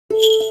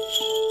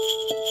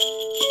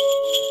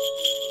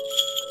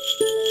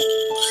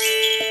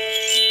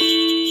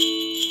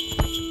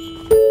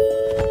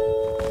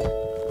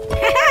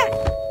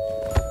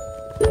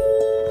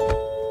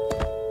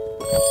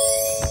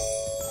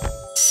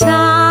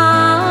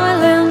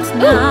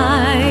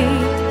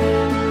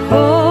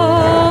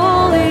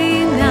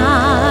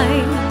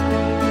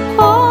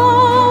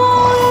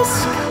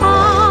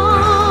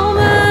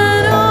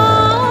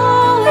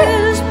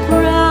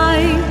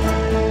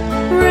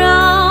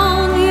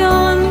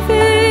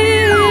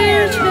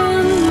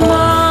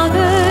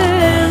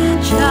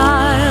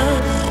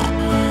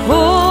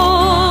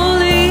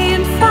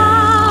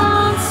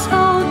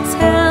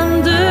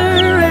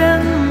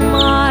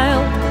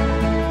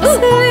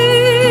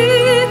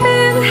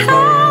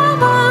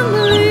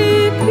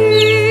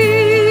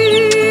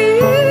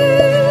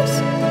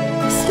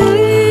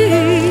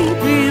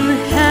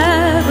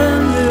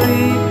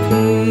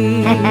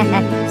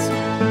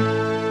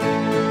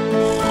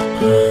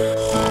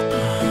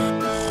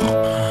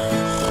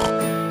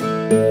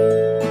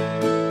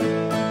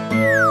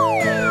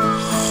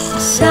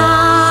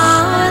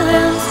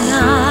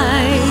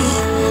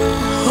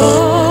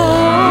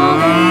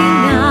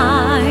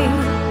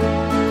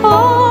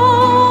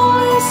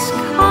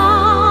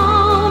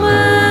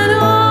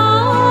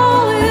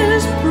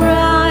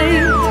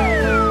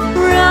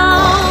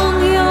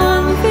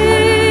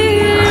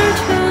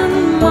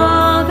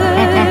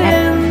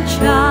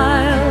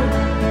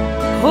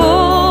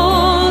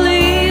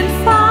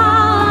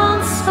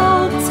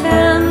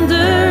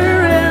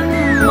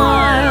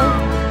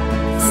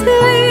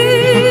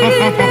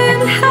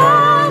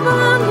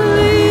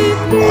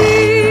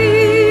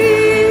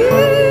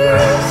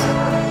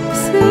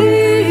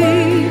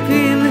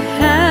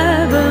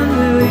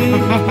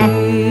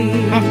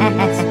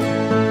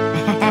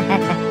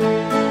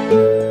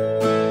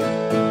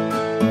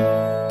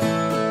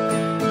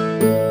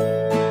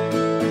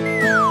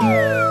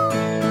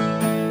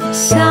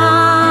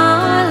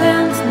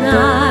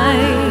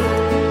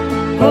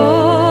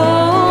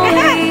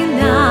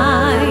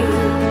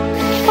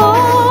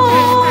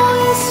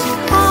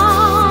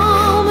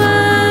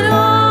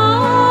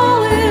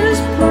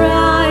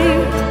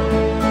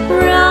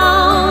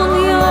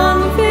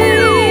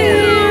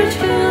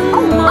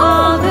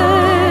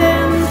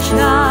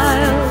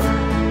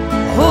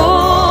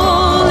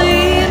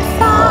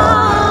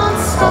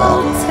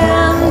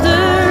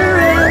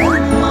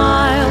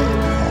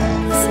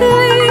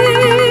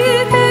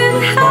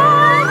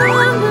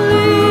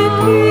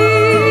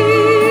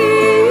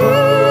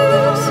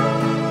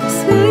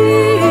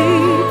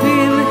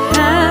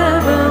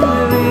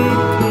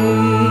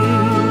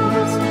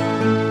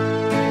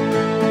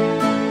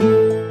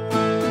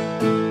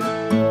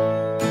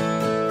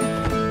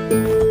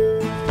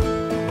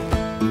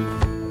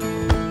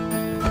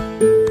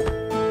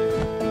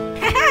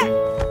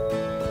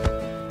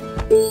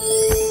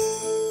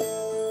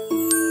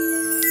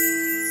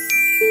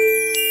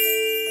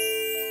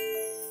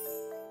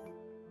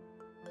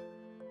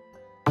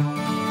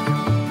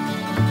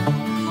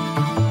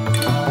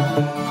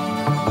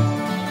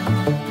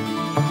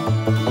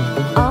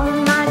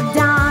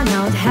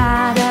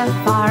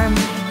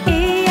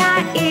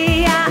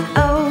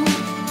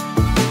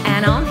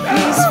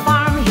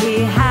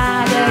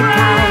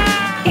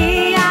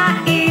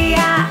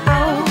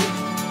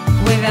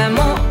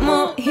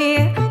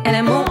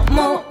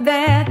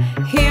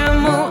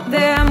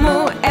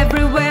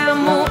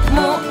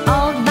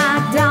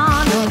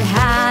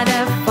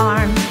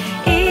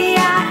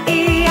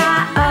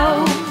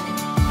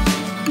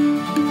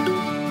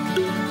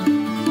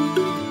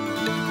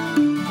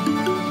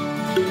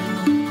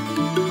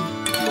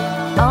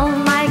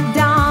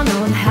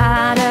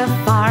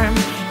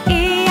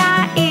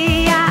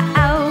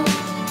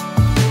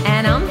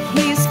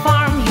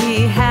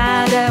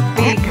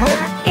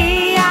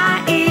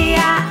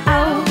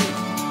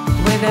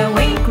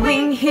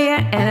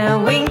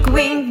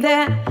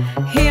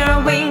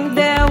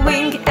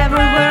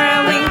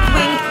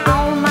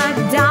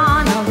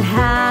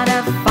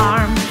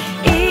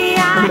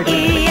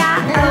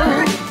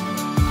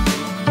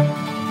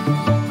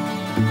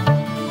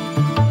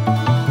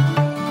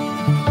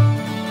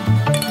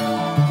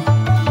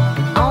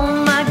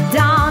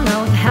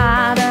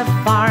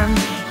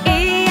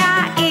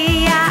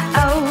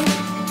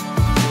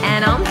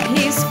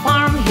his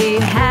farm he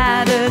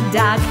had a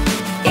duck,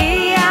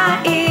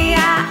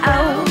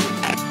 E-I-E-I-O.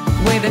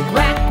 With a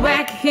quack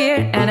quack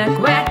here and a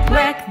quack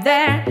quack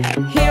there,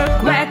 here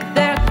quack,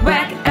 there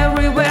quack,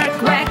 everywhere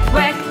quack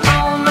quack.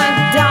 Old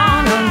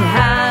MacDonald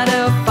had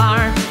a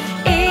farm,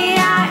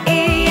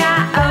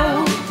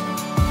 E-I-E-I-O.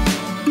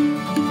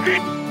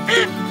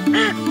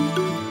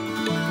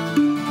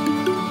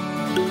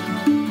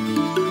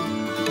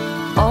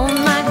 Old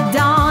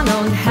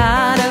MacDonald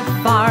had a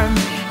farm,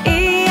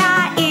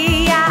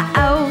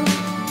 E-I-E-I-O.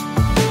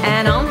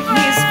 And on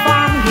his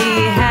farm he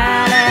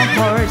had a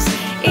horse,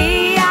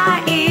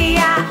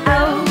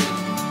 E-I-E-I-O.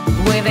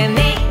 With a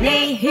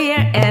neigh-neigh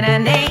here and a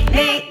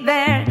neigh-neigh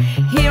there,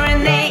 here a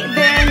neigh,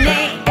 there a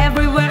neigh,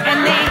 everywhere a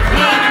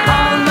neigh-neigh.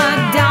 Old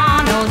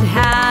MacDonald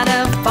had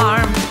a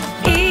farm,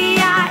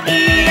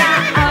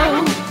 E-I-E-I-O.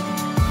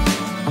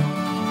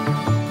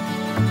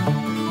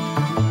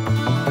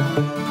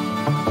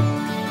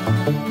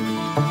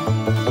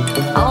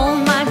 Old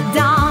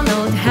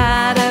MacDonald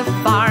had a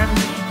farm,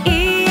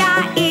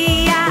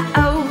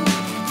 E-I-E-I-O.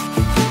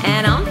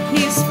 And on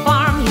his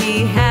farm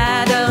he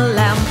had a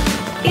lamb,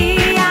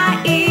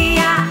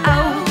 E-I-E-I-O.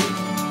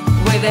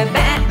 With a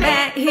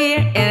bat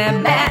here and a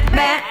bat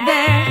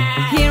there,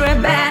 here a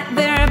bat,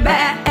 there a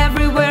bat,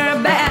 everywhere a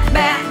bat.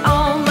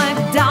 Old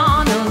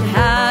MacDonald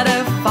had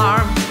a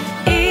farm,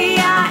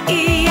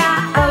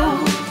 E-I-E-I-O.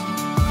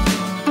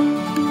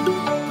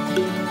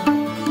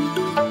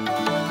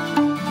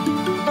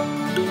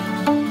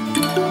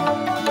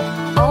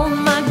 Old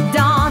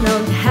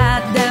MacDonald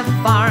had a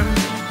farm,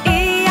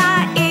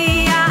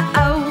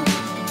 E-I-E-I-O.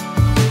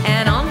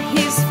 And on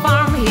his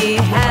farm he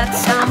had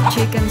some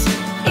chickens,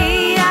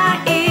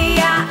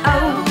 E-I-E-I-O.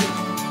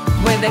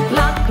 With a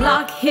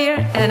clock here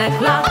and a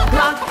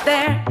clock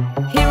there,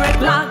 here a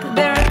clock,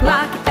 there a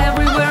clock,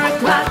 everywhere a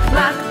clock.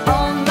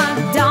 Old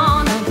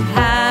MacDonald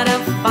had a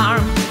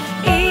farm,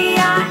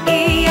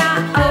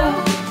 E-I-E-I-O.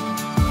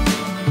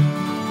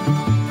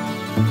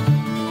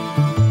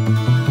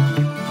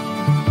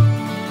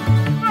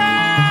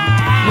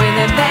 With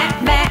a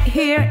bat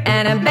here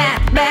and a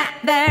bat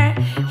there,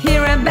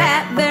 here a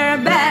bat, there a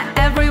bat,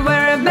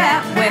 everywhere a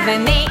bat. With a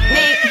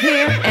neigh-neigh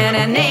here and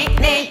a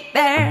neigh-neigh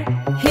there,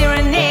 here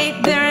a neigh,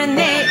 there a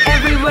neigh,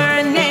 everywhere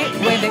a neigh.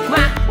 With a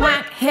quack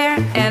quack here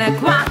and a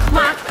quack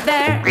quack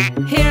there,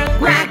 here a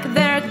quack,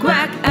 there a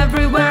quack,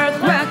 everywhere a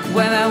quack.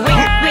 With a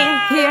wink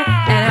here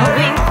and a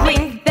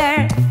wink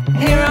there,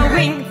 here a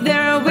wink,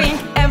 there a wink,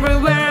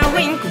 everywhere a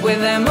wink.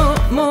 With a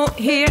moo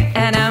here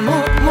and a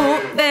moo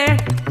there,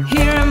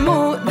 here a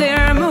moo,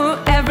 there a moo,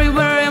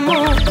 everywhere a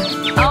moo.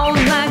 Old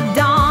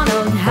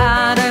MacDonald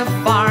had a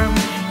farm,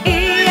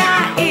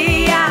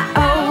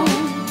 E-I-E-I-O.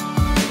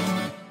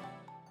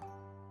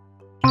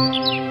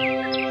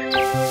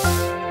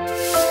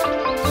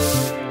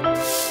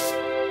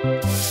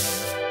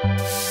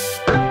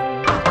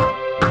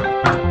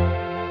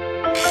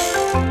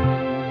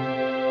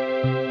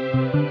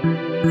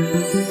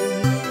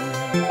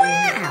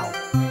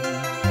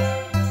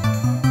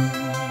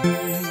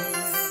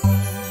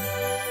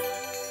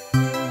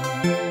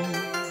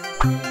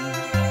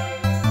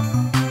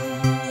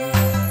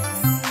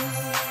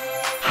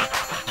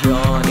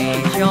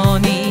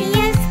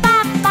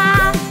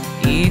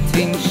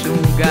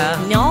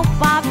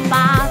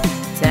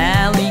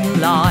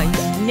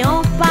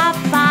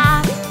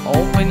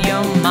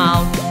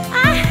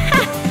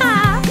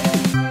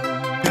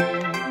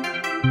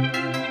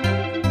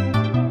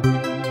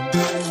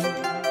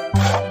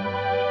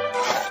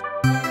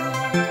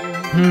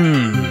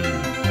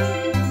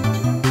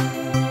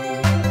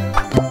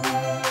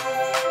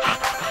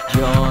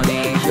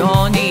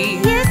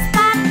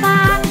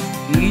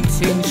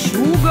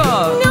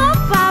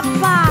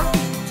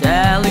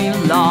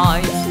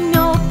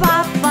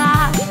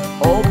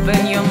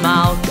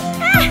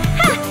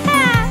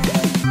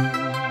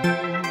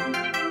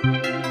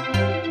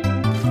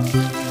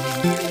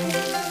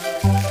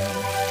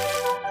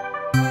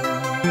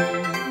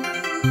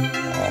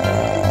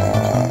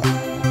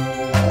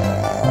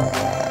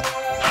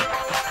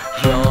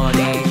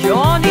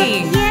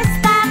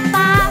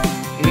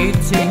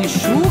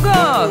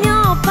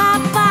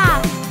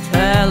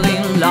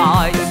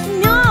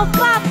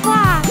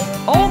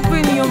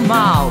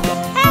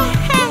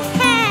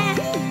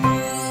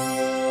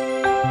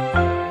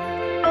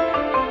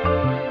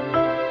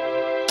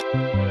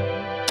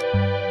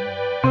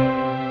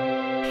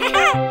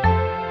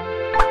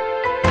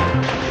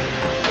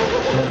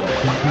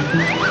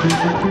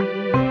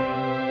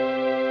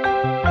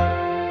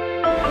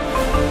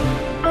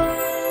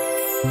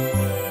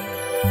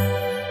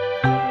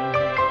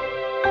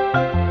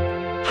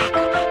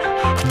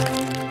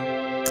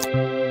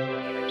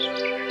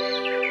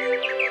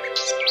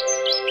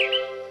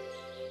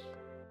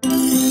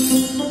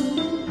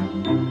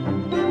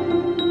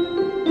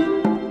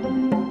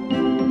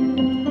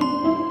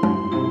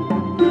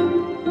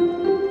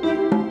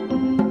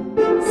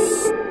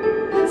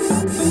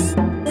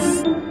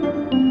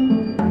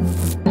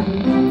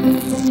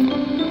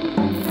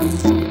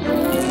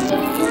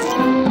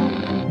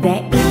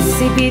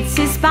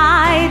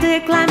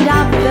 climbed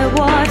up the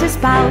water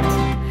spout.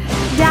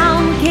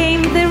 Down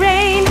came the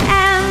rain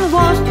and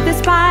washed the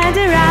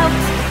spider out.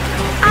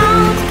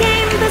 Out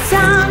came the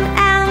sun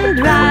and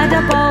dried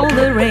up all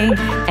the rain,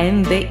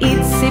 and the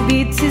itsy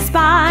bitsy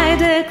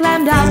spider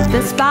climbed up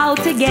the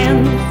spout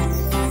again.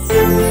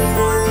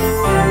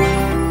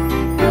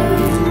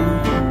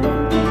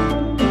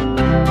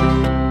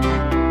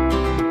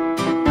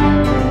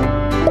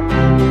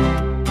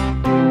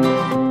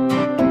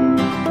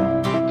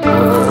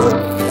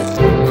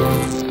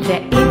 The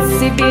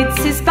itsy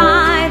bitsy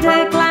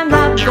spider climbed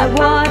up the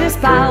water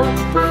spout.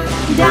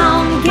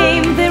 Down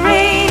came the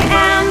rain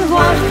and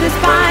washed the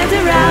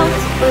spider out.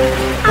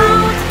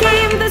 Out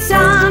came the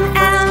sun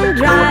and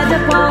dried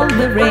up all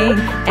the rain,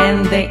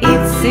 and the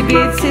itsy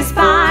bitsy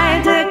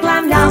spider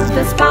climbed up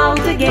the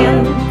spout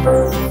again.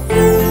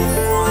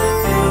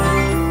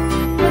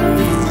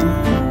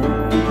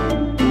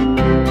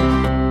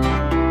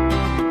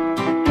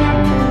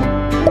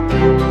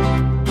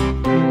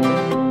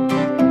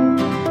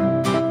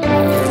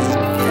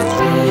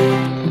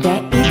 The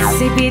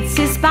itsy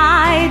bitsy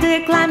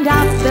spider climbed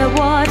up the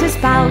water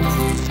spout.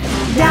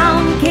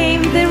 Down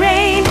came the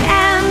rain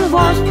and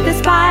washed the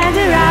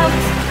spider out.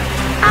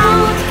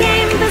 Out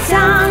came the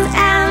sun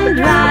and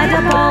dried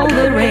up all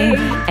the rain,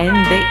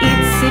 and the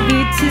itsy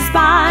bitsy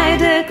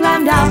spider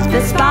climbed up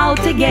the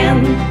spout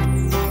again.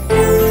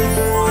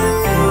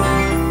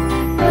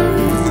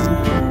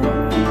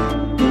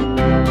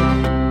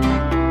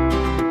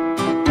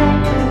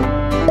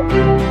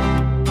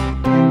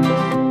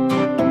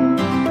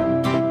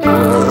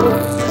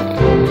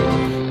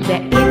 The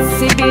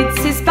itsy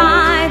bitsy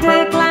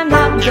spider climbed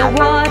up the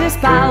water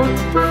spout.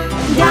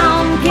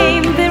 Down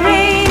came the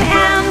rain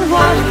and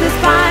washed the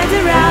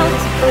spider out.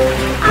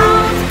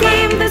 Out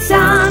came the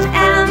sun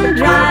and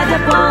dried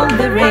up all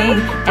the rain,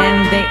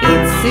 and the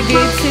itsy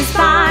bitsy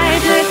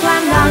spider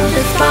climbed up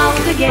the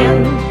spout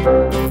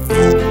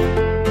again.